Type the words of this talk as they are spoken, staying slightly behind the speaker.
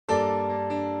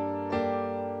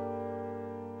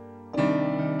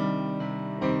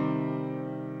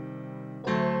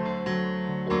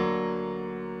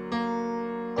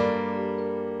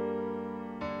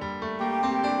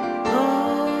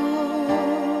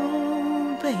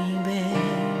baby.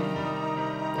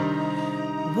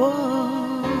 Whoa.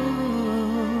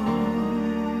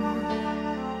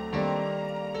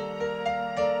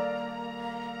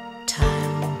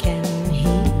 Time can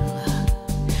heal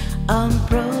a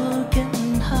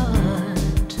broken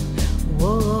heart.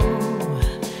 Whoa.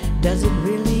 Does it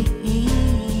really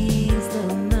ease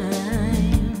the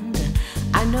mind?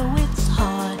 I know it's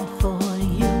hard for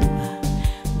you,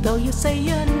 though you say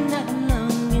you're not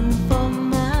longing for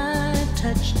my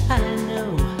touch. I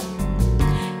know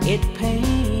it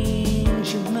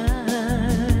pains you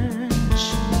much.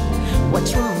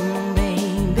 What's wrong,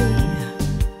 baby?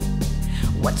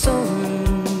 What's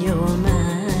on your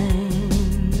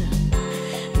mind?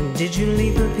 Did you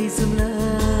leave a piece of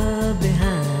love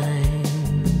behind?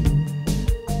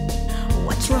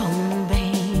 What's wrong,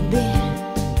 baby?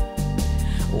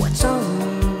 What's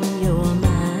on your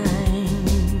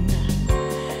mind?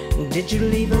 Did you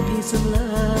leave a piece of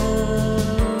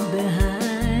love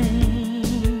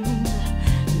behind?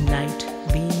 Night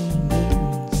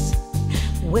begins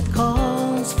with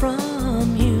calls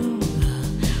from you.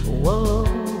 Whoa,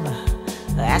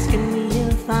 asking me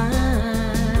if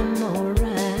I'm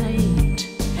alright.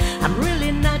 I'm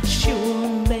really not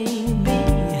sure, baby.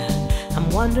 I'm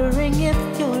wondering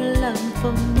if your love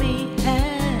for me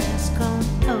has gone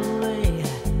away,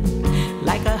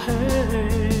 like I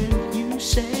heard you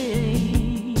say.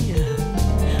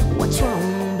 What's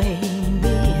wrong,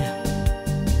 baby?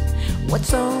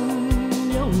 What's on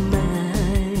your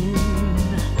mind?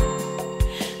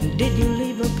 Did you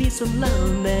leave a piece of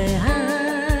love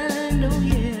behind? Oh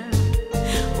yeah.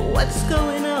 What's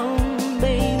going on,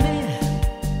 baby?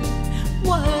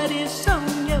 What is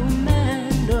on your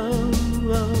mind? Oh,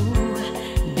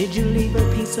 did you leave a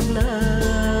piece of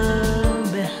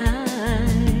love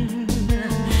behind?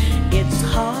 It's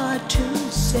hard to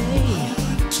say.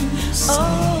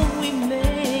 Oh, we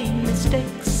make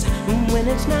mistakes when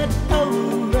it's not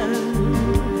over.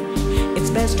 It's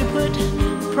best to put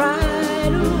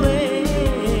pride away.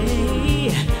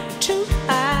 Two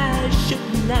eyes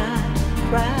should not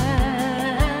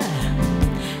cry.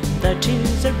 The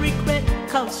tears of regret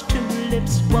cause two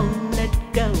lips won't let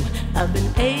go of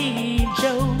an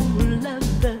age-old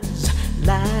lover's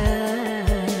lie.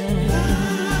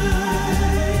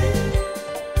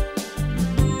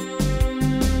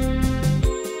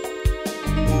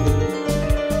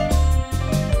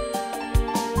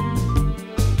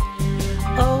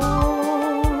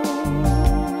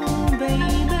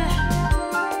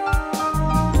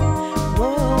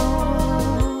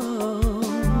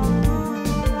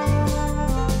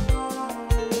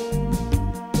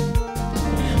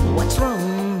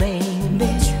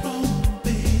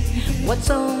 What's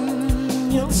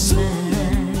on your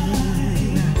mind?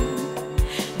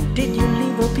 Did you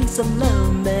leave a piece of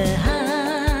love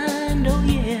behind? Oh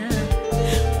yeah.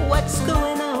 What's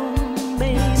going on,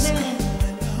 baby?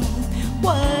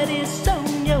 What is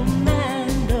on your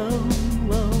mind? Oh,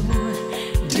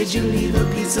 did you leave a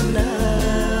piece of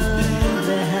love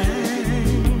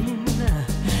behind?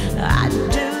 I'd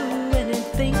do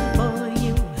anything for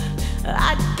you.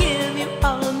 I'd give you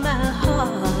all my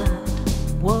heart.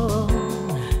 Whoa.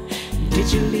 Did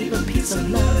you leave a piece of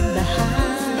love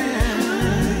behind?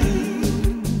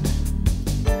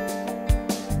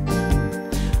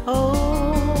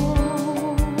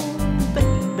 Oh,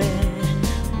 baby,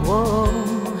 whoa.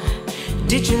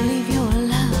 Did you leave your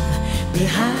love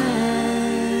behind?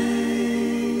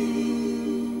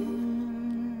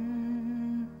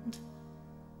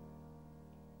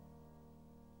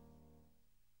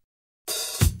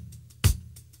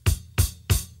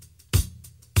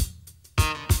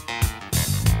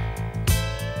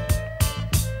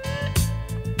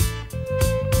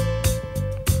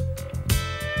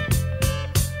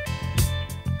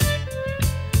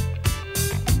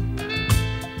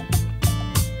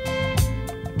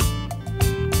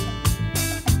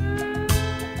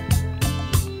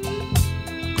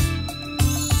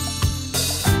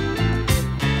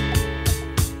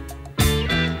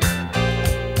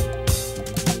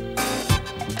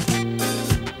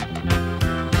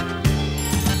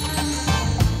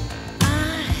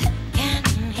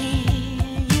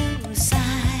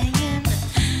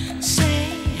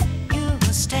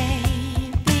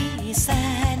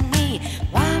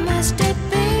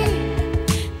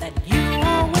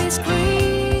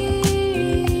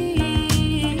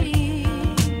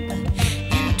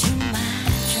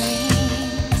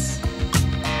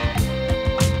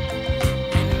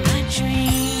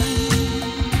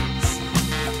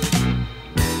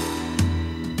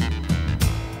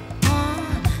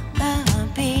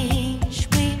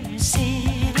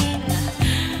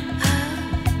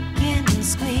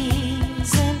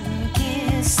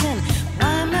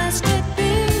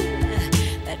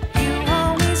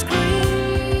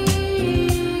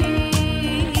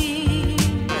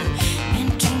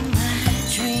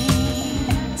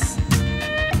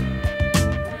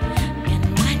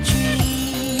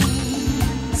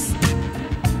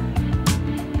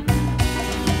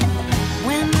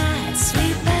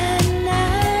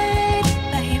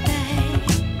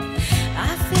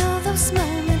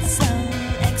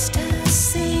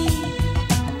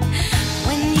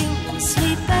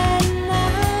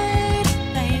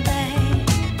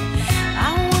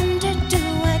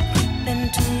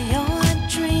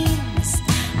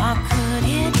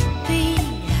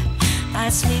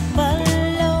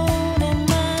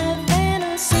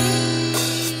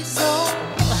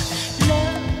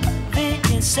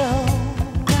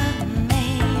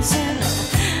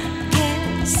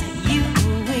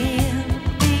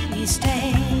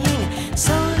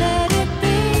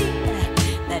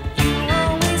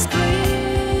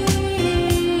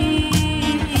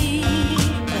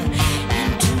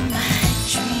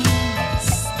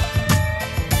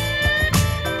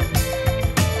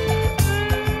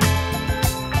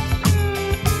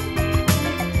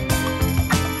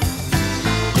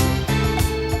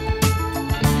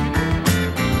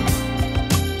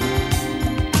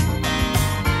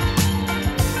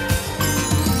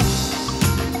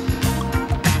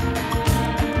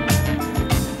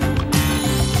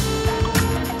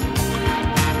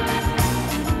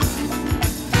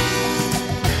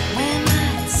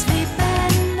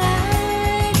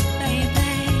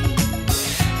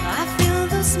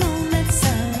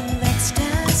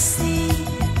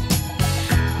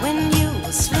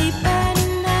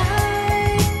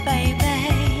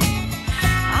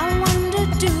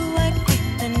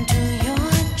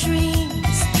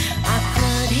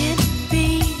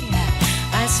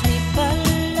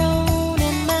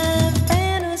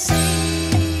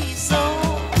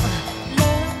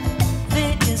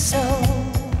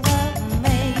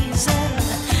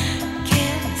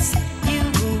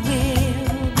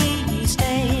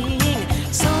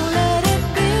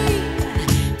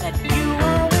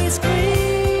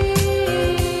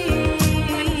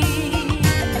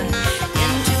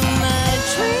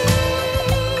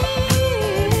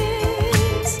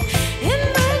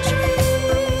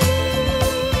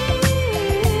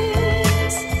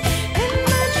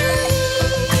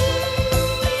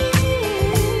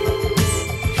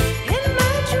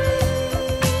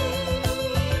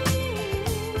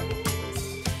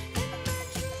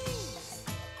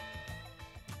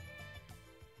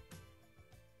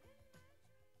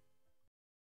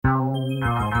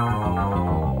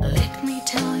 Let me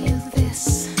tell you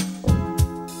this.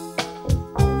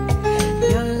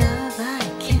 Your love I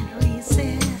can't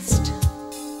resist.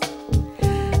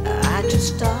 I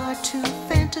just start to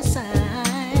fantasize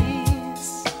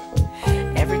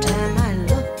every time I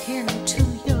look into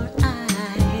your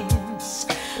eyes.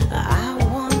 I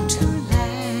want to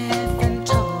laugh and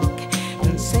talk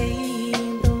and say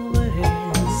the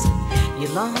words you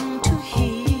long to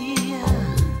hear.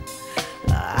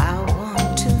 I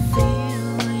want to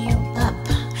fill you up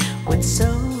with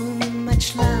so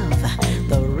much love,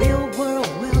 the real world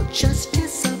will just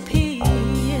disappear.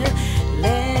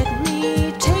 Let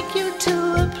me take you to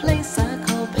a place I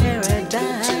call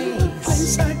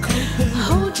paradise.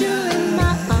 Hold you in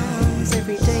my arms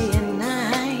every day and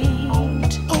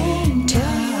night.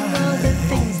 Tell you all the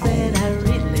things that I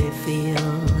really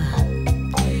feel.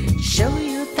 Show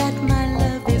you that my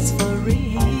love is for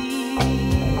real.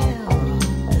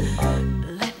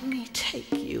 Let me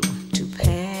take you to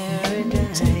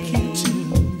paradise. Take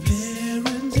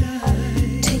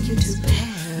you to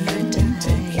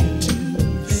paradise.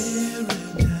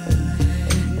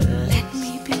 Let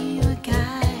me be your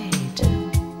guide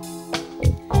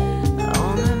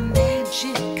on a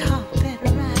magic carpet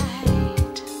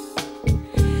ride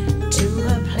to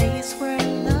a place where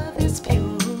love is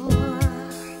pure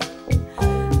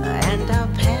and our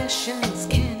passions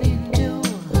can endure.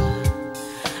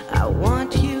 I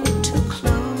want you to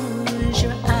close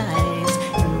your eyes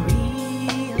and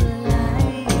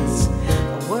realize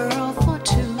a world for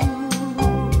two.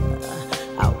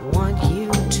 I want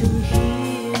you to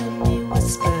hear me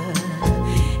whisper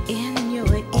in your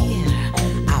ear.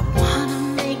 I wanna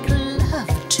make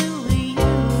love to you.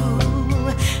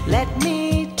 Let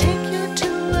me take you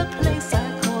to a place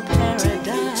I call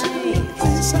paradise.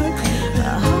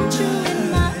 Hold you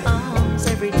in my arms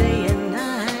every day and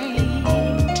night.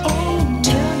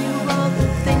 Tell you all the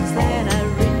things that I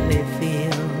really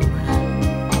feel.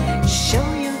 Show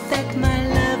you that my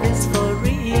love is for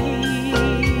real.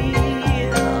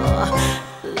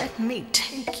 Let me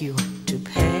take you to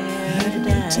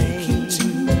paradise. Take you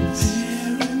to paradise.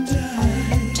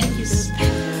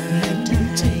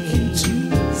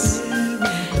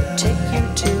 Take you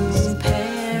to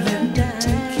paradise.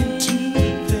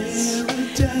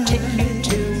 Take you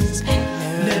to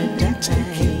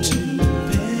paradise.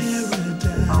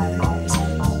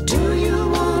 Do you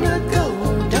wanna go?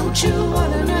 Don't you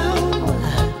wanna know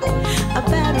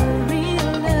about a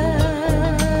real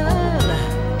love?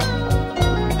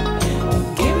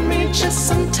 Give me just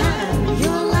some time.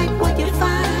 You'll like what you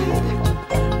find.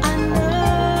 I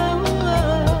know.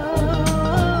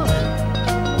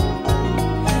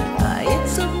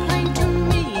 It's so plain to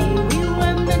me we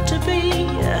were meant to be.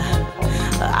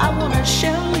 I wanna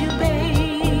show you,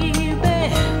 baby.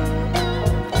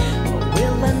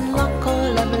 We'll unlock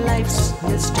all of life's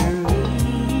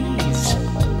mysteries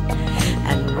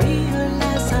and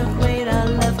realize how great our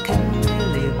love can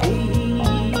really be.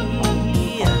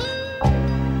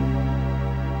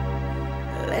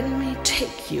 Let me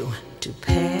take you to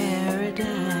paradise.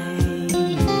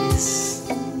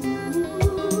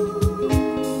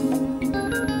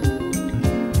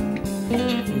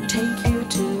 Take you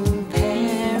to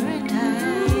paradise.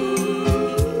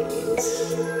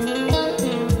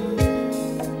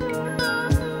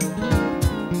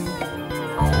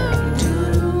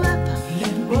 Do up,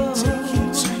 whoa, do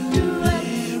up,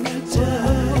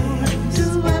 whoa,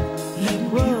 do up,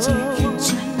 whoa,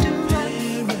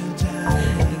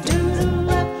 do up, do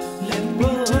up,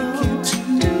 whoa, do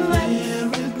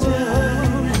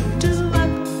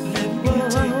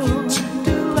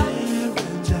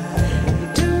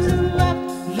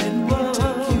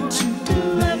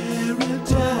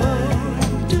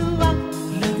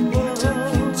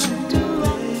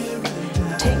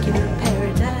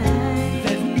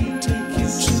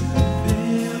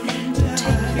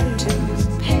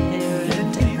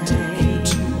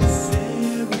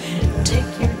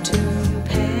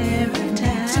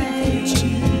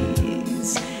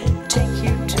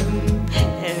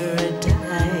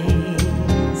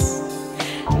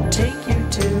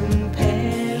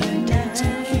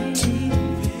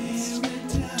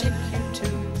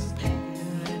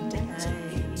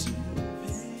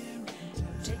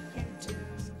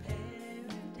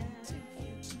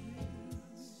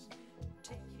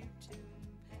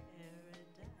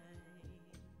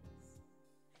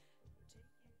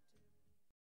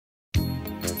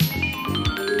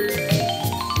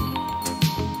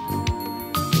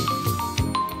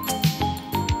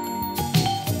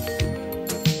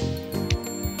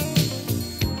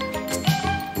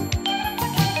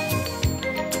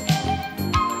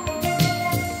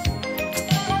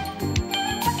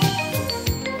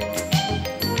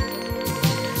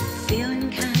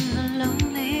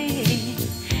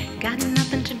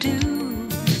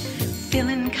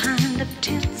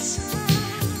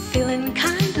feeling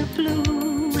kind of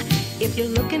blue, if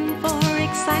you're looking for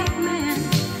excitement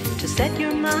to set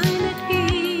your mind at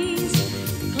ease,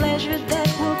 pleasure that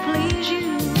will please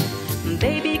you,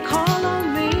 baby, call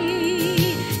on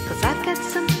me, 'cause I've got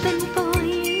something for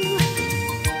you.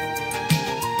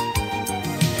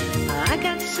 I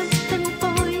got something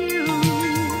for you.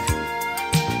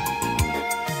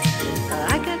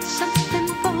 I got something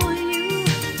for you.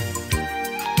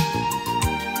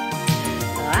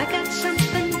 I got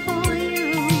something for you.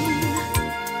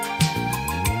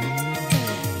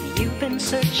 You've been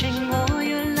searching all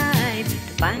your life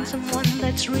to find someone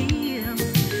that's real,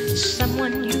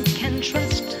 someone you can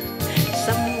trust,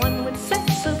 someone with sex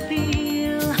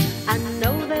appeal. I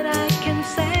know that I can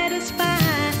satisfy.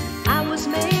 I was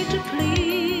made to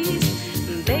please.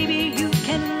 Baby, you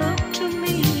can look to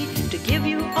me to give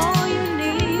you all you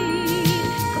need,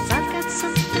 'cause I've got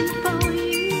something for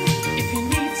you. If you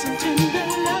need some tender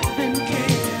love and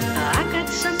care, I got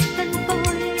something for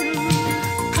you.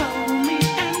 Call me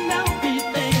and I'll be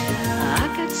there. I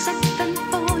got something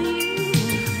for you.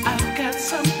 I've got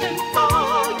something for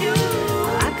you.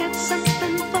 I got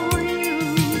something for you.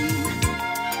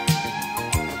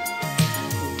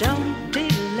 Don't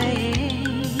delay.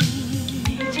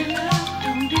 Need your love,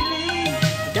 don't delay.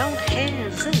 Don't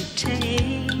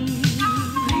hesitate.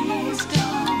 Please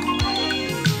don't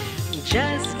wait.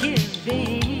 Just give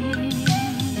in.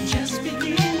 Just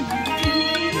begin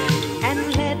and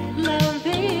let love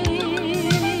in.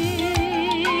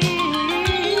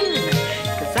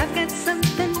 'Cause I've got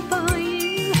something for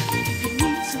you. If you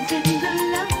need some tender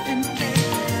love and care,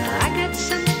 I got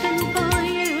something for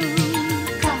you.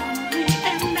 Call me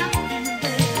and I'll be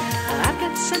there. I've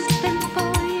got something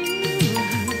for you.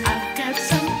 I've got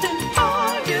something for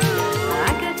you.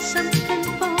 I got something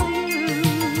for you.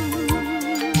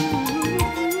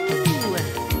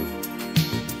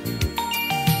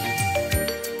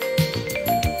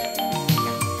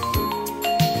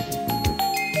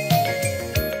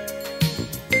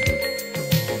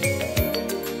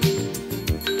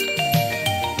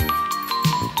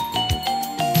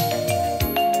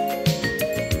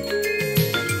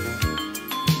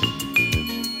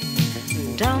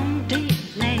 Don't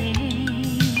delay.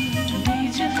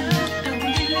 Need your love, don't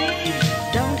delay.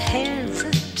 Don't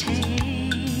hesitate.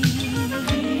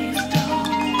 Please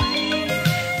don't wait.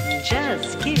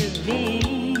 Just give in.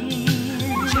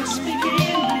 Just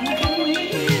begin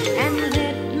and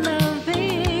let love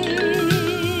in.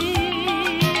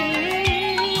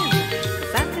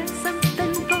 'Cause I've got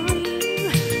something for you.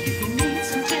 If you need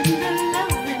some tender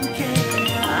love and care,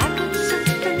 I got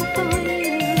something for you.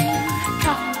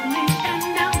 Call me and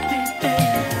I'll be there.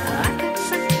 I got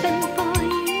something for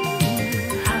you.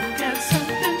 I've got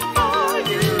something for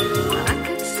you. I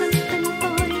got something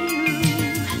for you.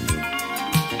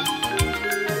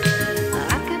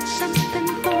 I've got something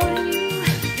for you.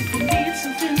 If you need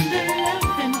some tender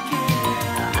love and care,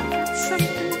 I've got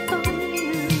something for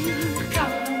you.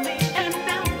 Call me and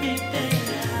I'll be there.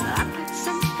 I've got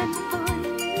something for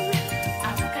you.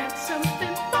 I've got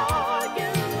something for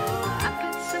you. I've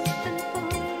got something for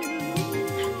you.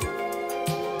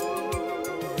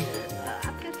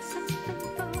 I've got something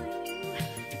for you.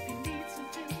 If you need some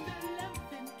tender love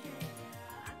and care,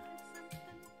 I've got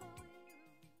something for you.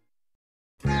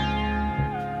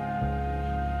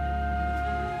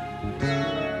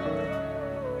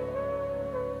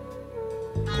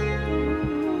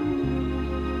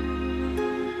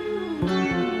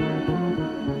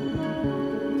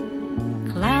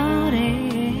 Cloudy,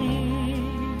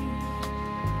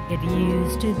 it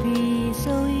used to be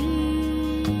so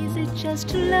easy just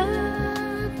to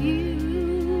love you.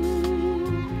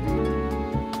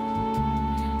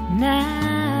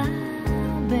 Now,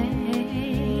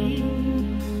 babe,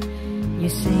 you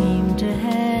seem to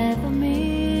have a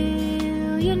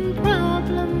million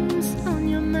problems on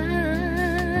your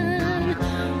mind,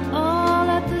 all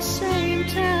at the same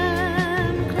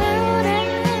time. Cloudy,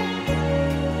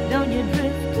 don't you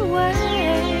drift away.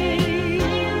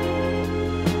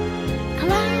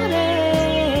 Cloudy,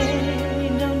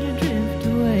 don't you drift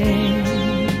away.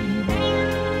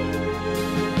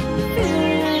 Feel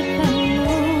like I'm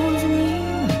losing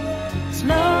you,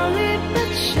 slowly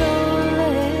but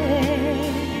surely.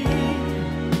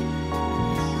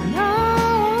 No,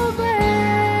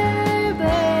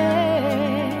 baby,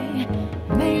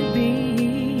 maybe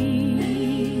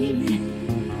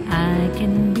I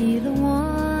can be the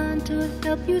one to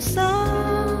help you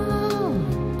solve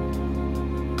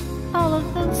all of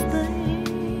those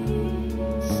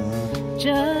things.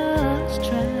 Just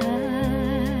try.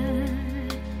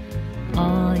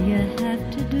 All you have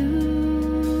to do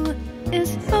is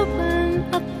open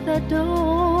up the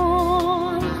door.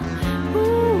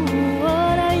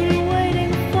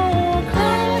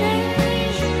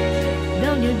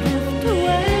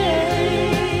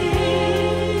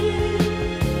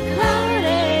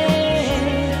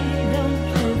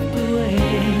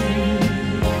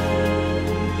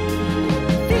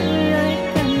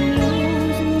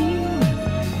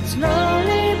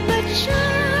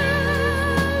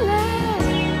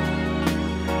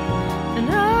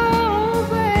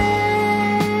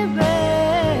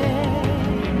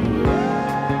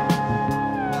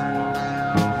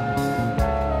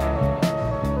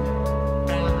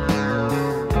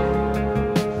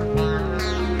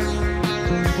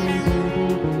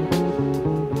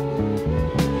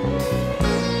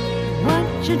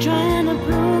 trying to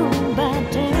prove by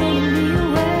turning me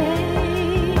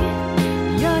away?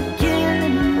 You're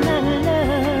killing my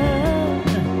love.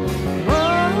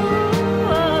 Oh,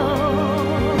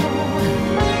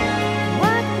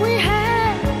 what we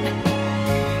had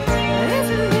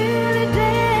isn't really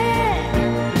dead.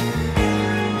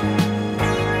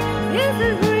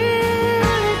 Isn't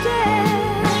really dead.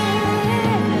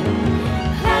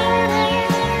 Honey,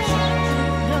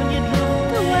 don't you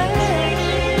look away.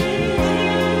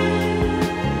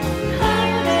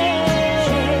 Honey,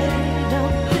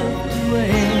 don't look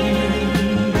away.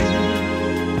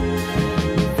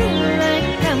 Feel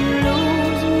like I'm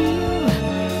losing you,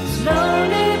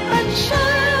 slowly but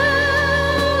surely.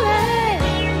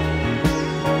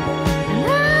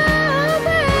 Oh,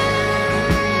 baby,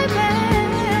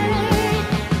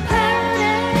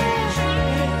 honey,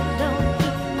 don't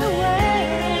look away.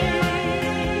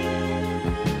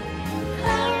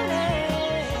 Honey,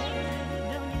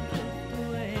 don't look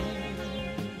away.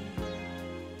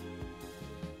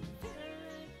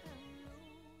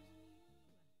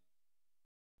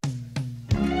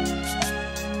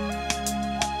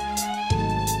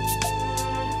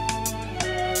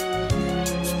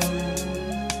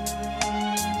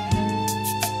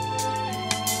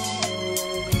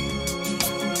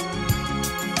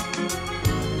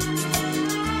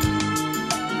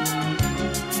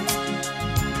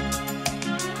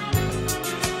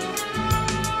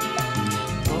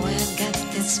 Boy, I got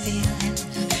this feeling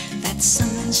that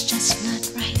something's just not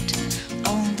right.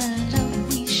 All the love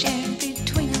we shared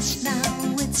between us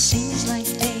now, it seems like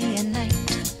day and night.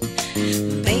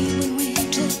 Babe, when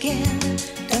we're together,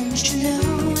 don't you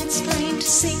know it's plain to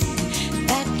see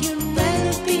that you'd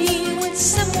rather be with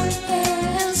someone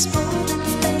else more than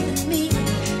loving me,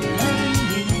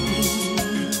 loving me.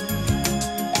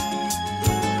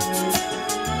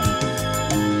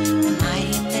 My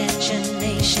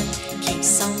imagination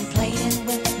keeps on playing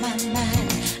with my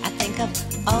mind. I think of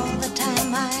all the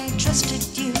time I trusted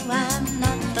you. I'm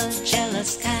not the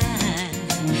jealous kind.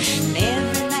 And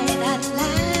every night I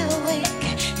lie awake,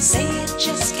 say it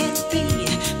just can't be.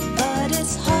 But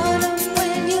it's harder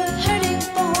when you're hurting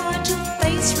for to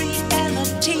face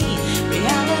reality.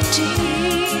 Reality.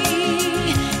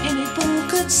 Any fool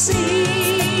could see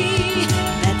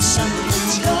that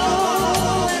something's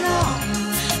going on.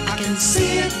 I can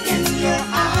see it in your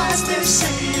eyes. They're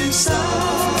saying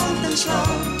something's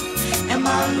wrong. Am I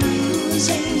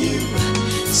losing you?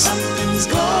 Something's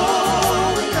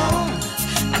going on.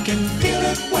 I can feel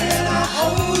it when I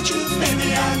hold you.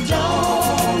 Maybe I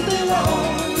don't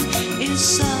belong. Is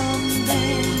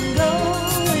something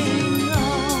going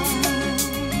on?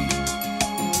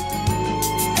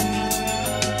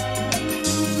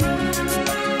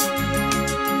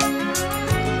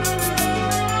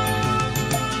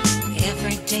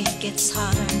 Every day gets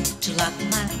harder to lock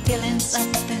my feelings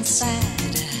up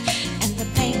inside, and the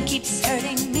pain keeps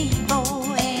hurting me,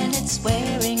 boy, and it's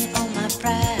wearing on my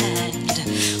pride.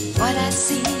 What I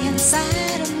see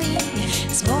inside of me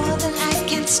is more than I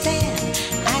can stand.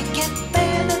 I can't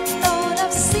bear the thought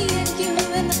of seeing you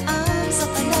in the arms of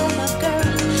another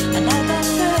girl, another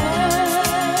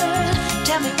girl.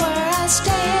 Tell me where I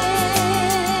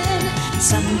stand.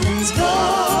 Something's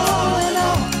going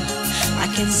on. I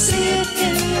can see it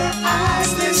in your eyes.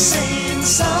 They're saying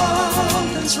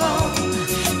something's wrong.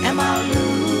 Am I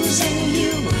losing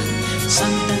you?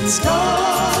 Something's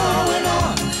going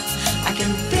on. I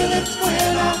can feel it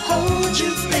when I hold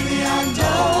you. Baby, I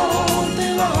don't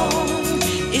belong.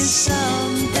 Is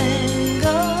something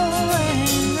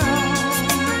going on?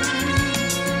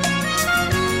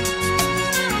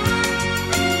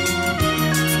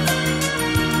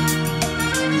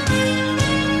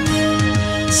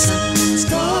 Something's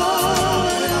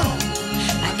going on.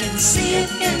 I can see it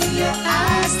in your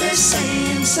eyes. They're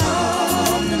saying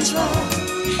something's wrong.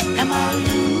 Am I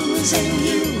losing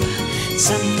you?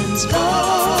 Something's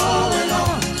going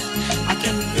on. I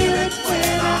can feel it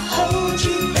when I hold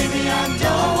you. Baby, I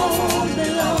don't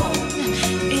belong.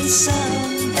 Is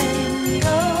something going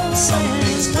on?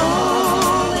 Something's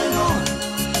going on.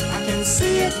 I can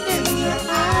see it in your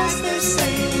eyes. They're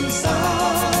saying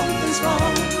something's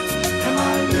wrong. Am I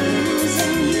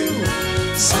losing you?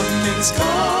 Something's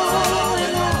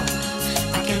going on.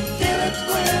 I can feel it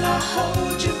when I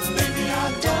hold you. Baby, I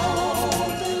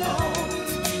don't belong.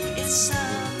 It's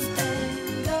something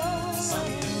going.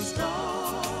 Something's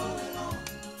going on.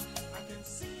 I can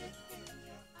see it in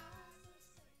your eyes.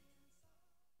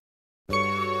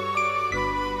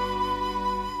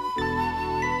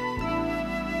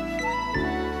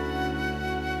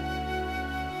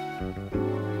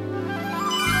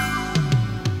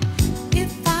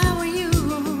 If I were you,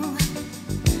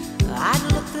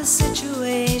 the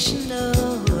situation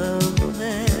over.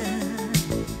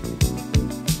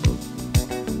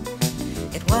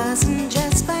 It wasn't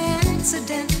just by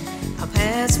accident. Our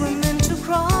paths were meant to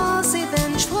cross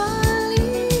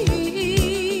eventually.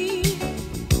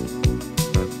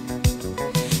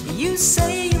 You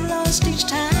say you lost each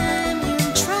time you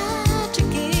tried to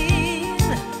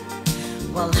give.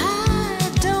 Well,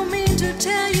 I don't mean to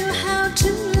tell you how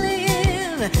to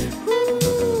live.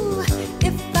 Ooh,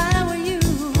 if I were you,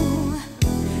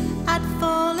 I'd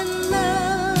fall in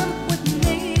love with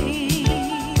me.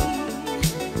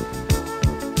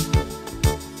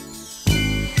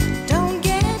 Don't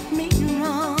get me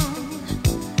wrong,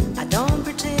 I don't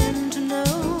pretend to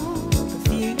know the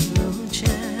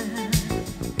future.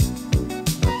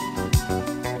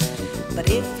 But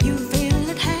if you feel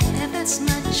it half as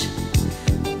much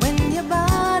when your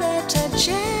body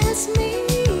touches me,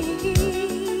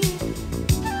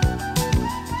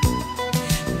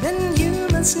 then you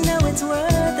must know it's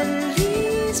worth at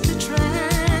least a try.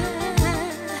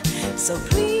 So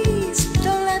please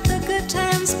don't let the good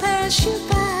times pass you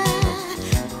by.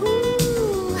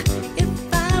 Ooh, if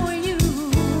I were you,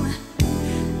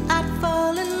 I'd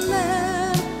fall in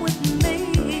love with me.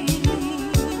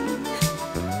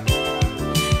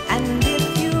 And if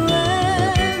you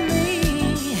were me,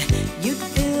 you'd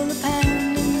feel the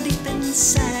pounding deep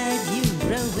inside you,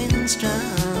 growing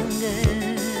stronger.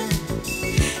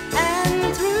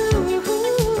 And through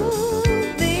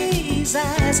these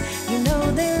eyes, you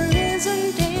know there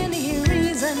isn't any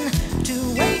reason to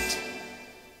wait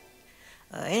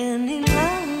any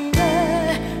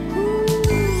longer.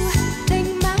 Ooh,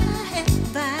 take my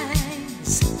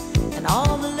advice and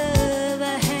all the love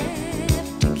I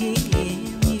have to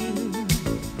give you.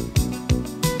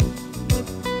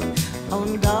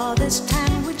 And all this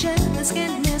time we just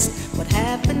can't miss. What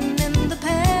happened in the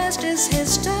past is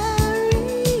history.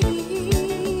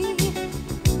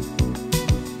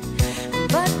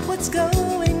 But what's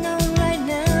going on right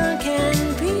now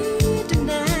can't be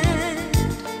denied.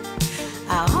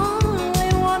 I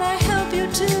only want to help you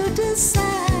to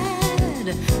decide.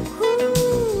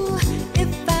 Ooh,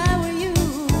 if I were you,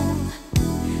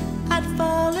 I'd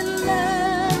fall in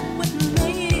love with me.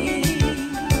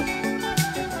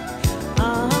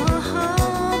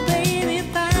 Baby,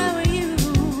 if I were you,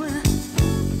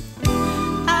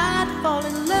 I'd fall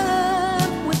in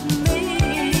love with me.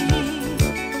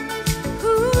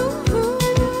 Ooh,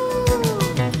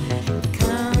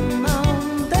 come on,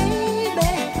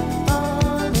 baby,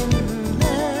 fall in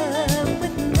love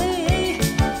with me.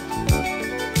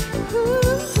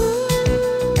 Ooh,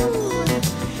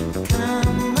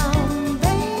 come on,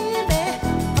 baby,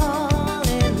 fall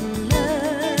in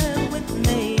love with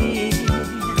me.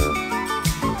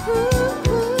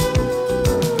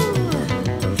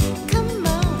 Come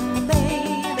on,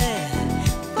 baby,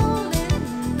 fall in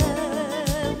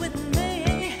love with me.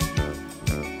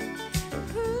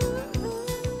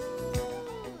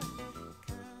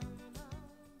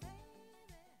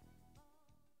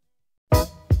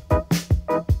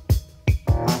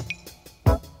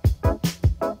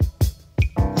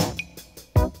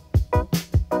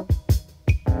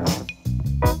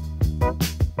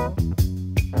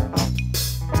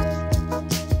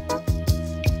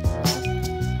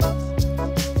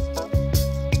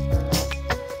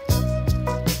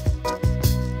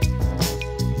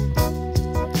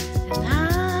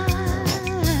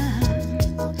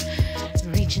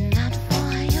 Reaching out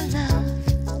for your love.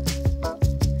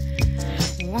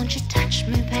 Won't you touch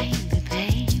me, baby,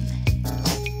 baby?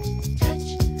 Touch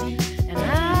me. And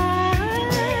I'm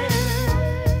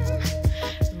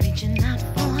reaching out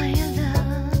for your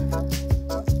love.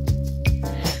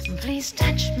 Please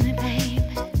touch me, baby.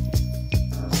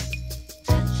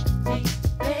 Touch me,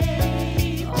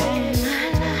 baby. All my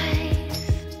life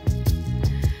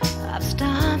I've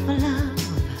starved for love,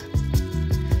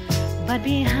 but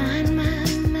behind my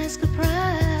mask of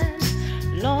pride,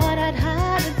 Lord, I'd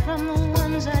hide it from the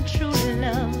ones I truly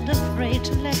loved, afraid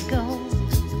to let go.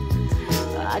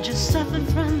 I just suffered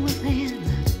from within,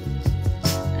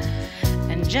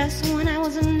 and just when I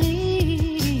was in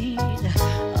need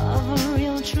of a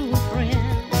real true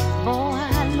friend, boy,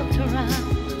 I looked around.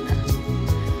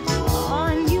 Oh,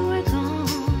 and you were gone.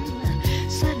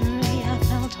 Suddenly I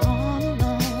felt all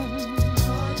alone.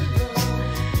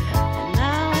 And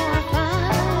now I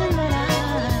find that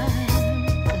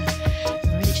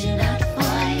I'm reaching out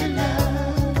for your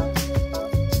love.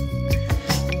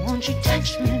 Won't you touch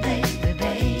me, baby,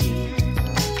 baby?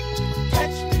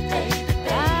 Touch me, baby, baby.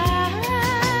 I'm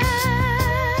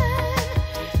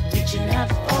reaching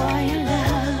out for your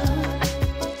love.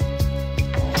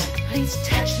 Please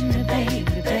touch me,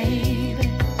 baby, baby.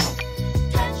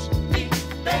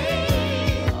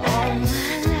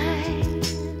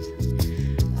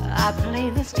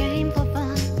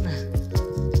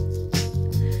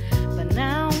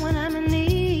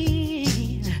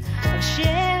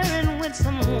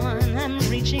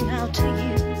 to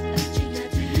you,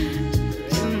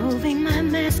 removing my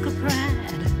mask of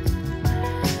pride.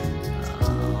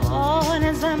 Oh, and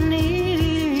as I'm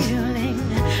kneeling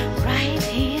right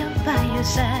here by your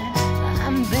side,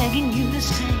 I'm begging you to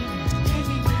stay,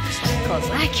 'cause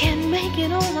I can't make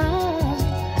it on my own.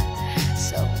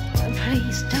 So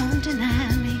please don't deny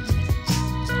me,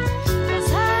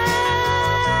 'cause I'm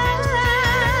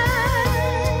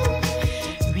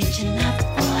reaching out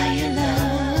for your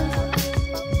love.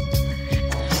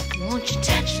 Won't you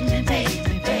touch me,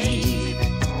 baby, baby?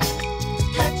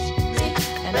 Touch me,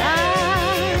 and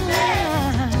I'm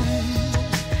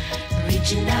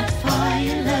reaching out for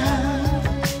your love.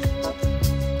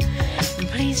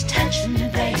 Please touch me,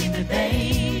 baby,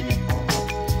 baby.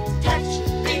 Touch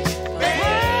me, baby.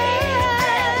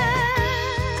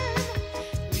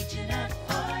 Reaching out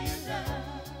for your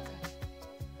love.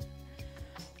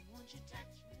 Won't you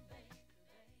touch me, baby?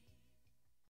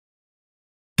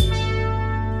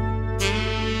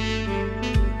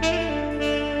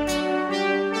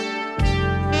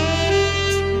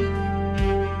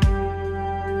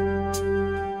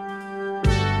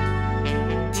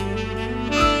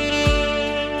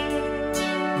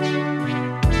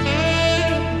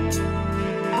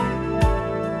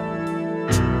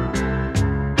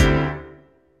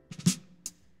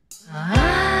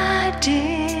 I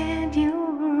did you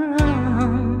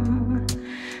wrong.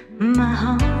 My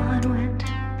heart went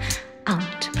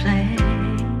out to play,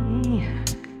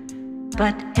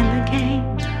 but in the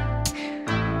game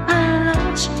I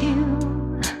lost you.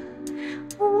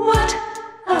 What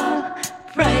a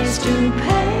price to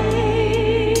pay!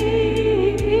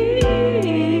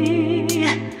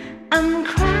 I'm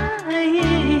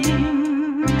crying.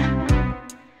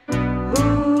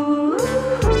 Ooh,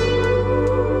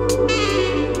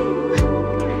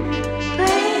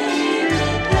 baby,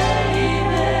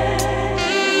 baby.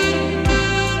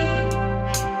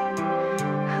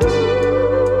 Ooh,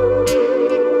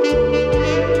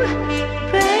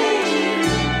 baby,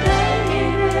 baby.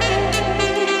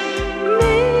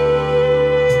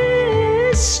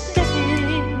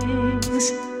 Mistakes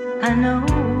I know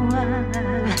I've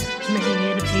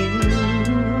made a few,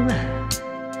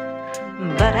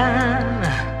 but I'm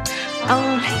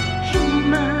only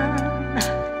human.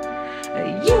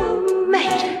 You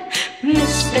made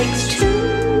mistakes too.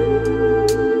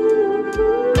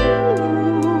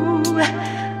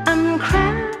 I'm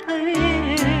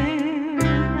crying.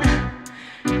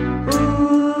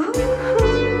 Ooh,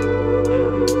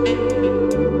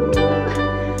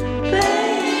 baby,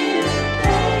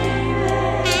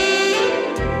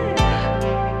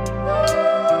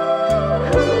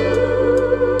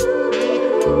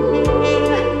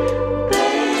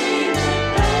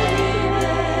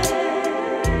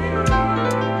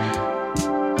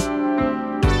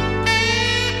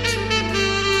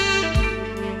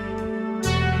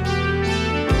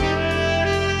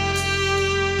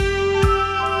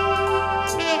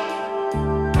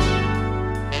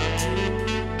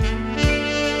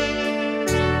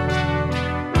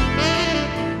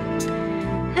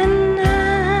 and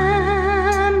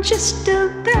I'm just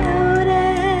about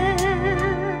at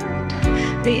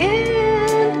the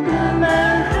end of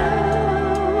my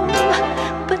road,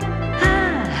 but I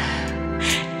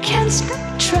can't stop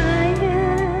trying.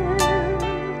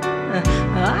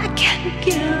 I can't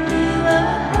give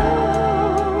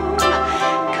up,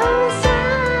 'cause I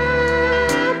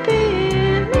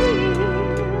believe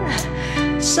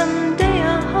someday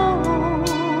I'll hold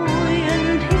you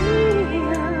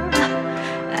near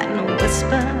and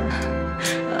whisper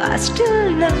I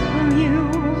still love you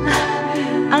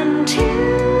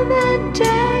until the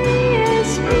day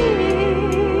is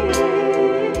here.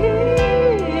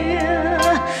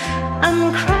 I'm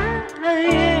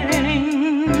crying.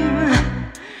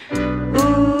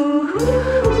 Ooh,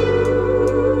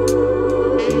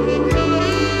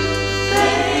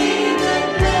 baby,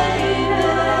 baby.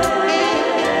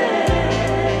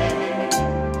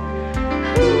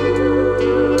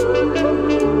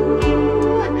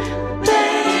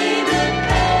 Baby,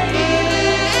 baby.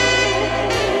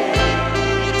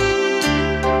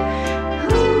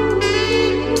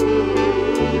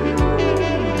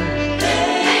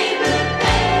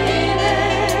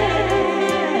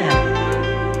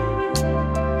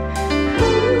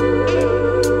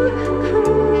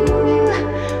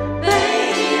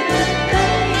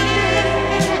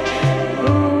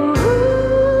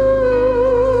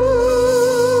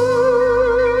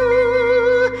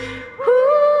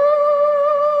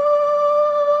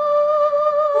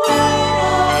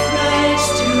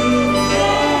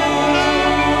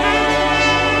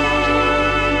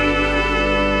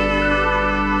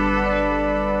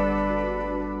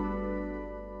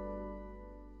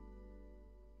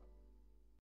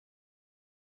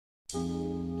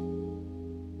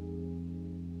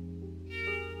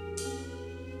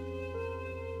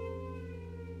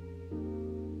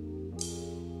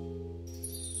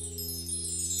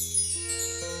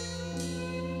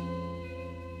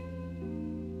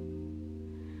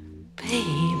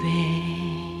 baby.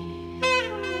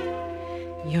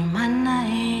 You're my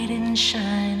knight in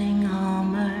shining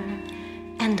armor,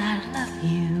 and I love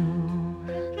you.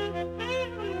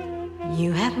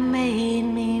 You have made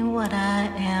me what I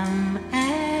am,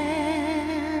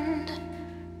 and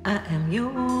I am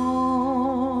yours.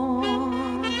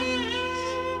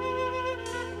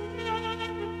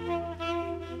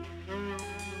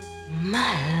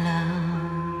 My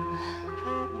love,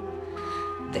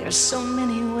 there's so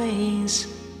many ways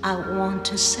I want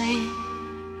to say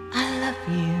I love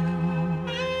you.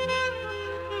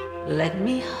 Let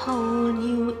me hold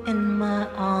you in my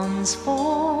arms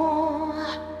forevermore.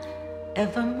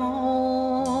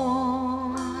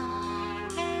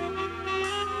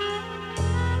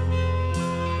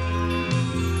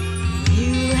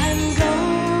 You have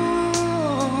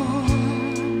gone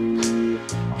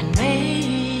and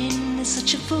made me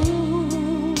such a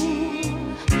fool.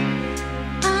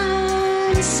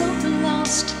 I'm so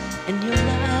lost in your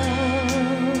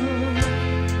love,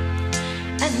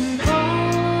 and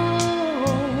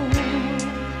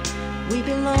we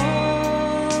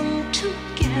belong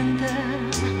together.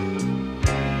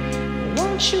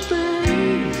 Won't you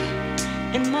believe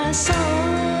in my song?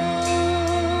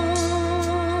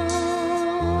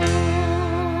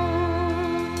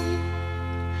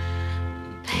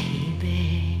 Baby,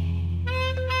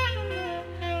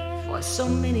 for so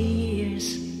many years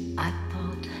I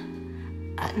thought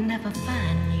I'd never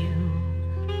find you.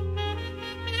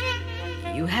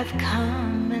 You have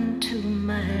come into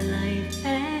my life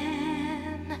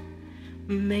and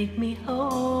make me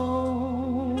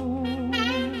whole.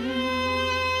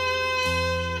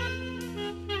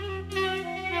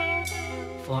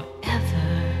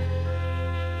 Forever,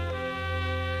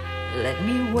 let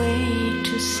me wait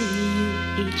to see you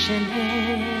each and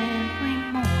every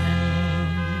morning.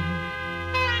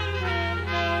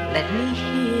 Let me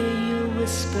hear you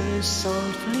whisper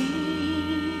softly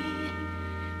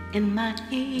in my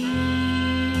ear.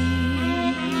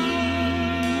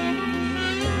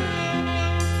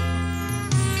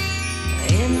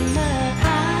 In my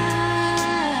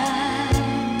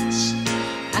eyes,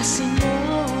 I see no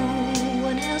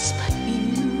one else but you.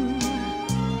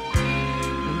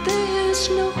 There's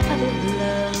no other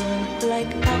love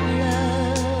like our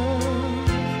love.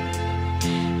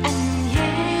 And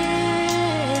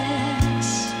yes,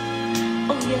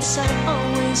 oh yes, I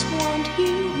always want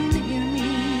you near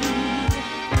me.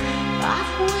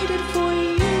 I've waited for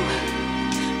you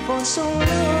for so long.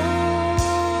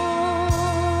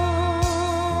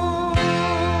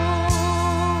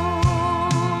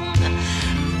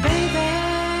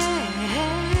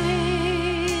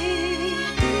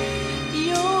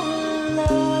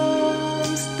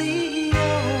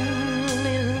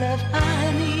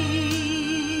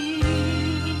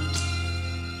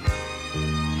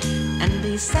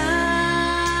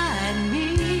 Beside me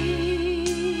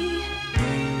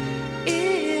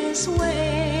is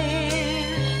where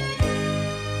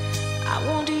I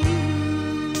want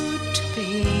you to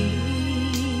be.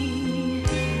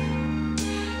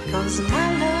 'Cause my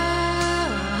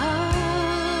love,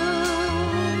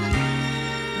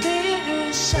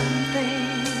 there's something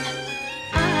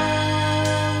I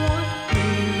want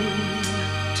you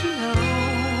to know.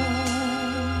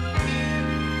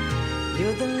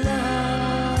 You're the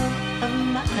love of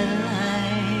my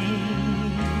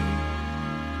life.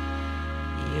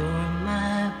 You're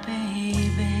my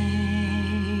baby.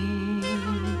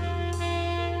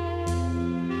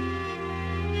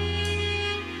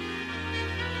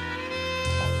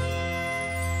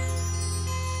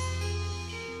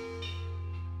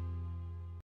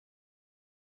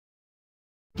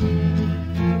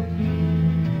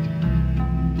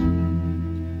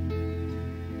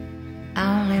 I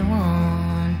only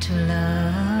want to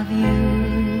love you.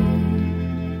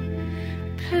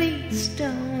 Please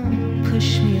don't push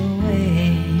me away.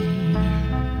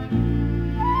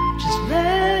 Just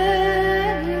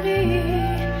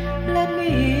let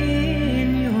me in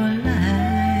your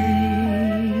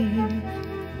life.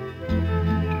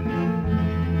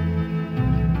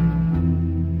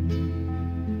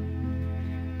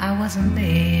 I wasn't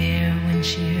there when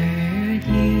she hurt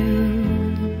you,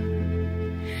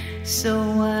 so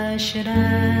why should I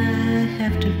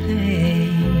have to pay?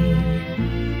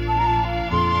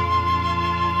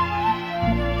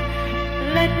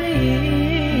 Let me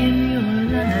in your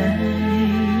life.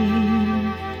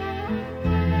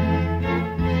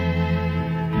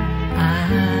 I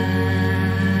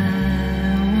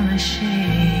wanna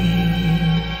share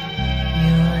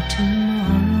your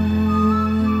tomorrows.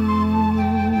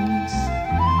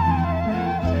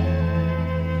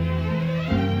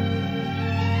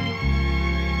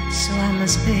 So I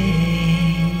must pay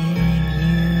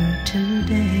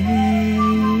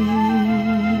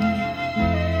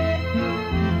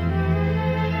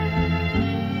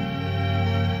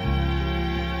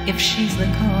if she's the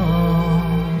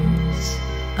cause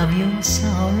of your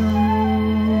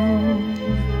sorrow.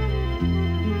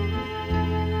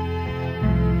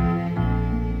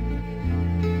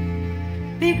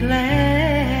 Be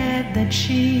glad that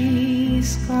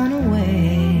she's gone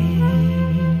away.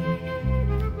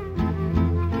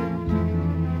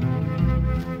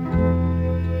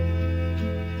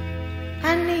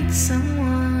 I need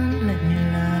someone, let me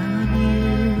love you.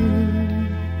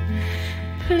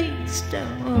 Please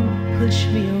don't push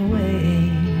me away.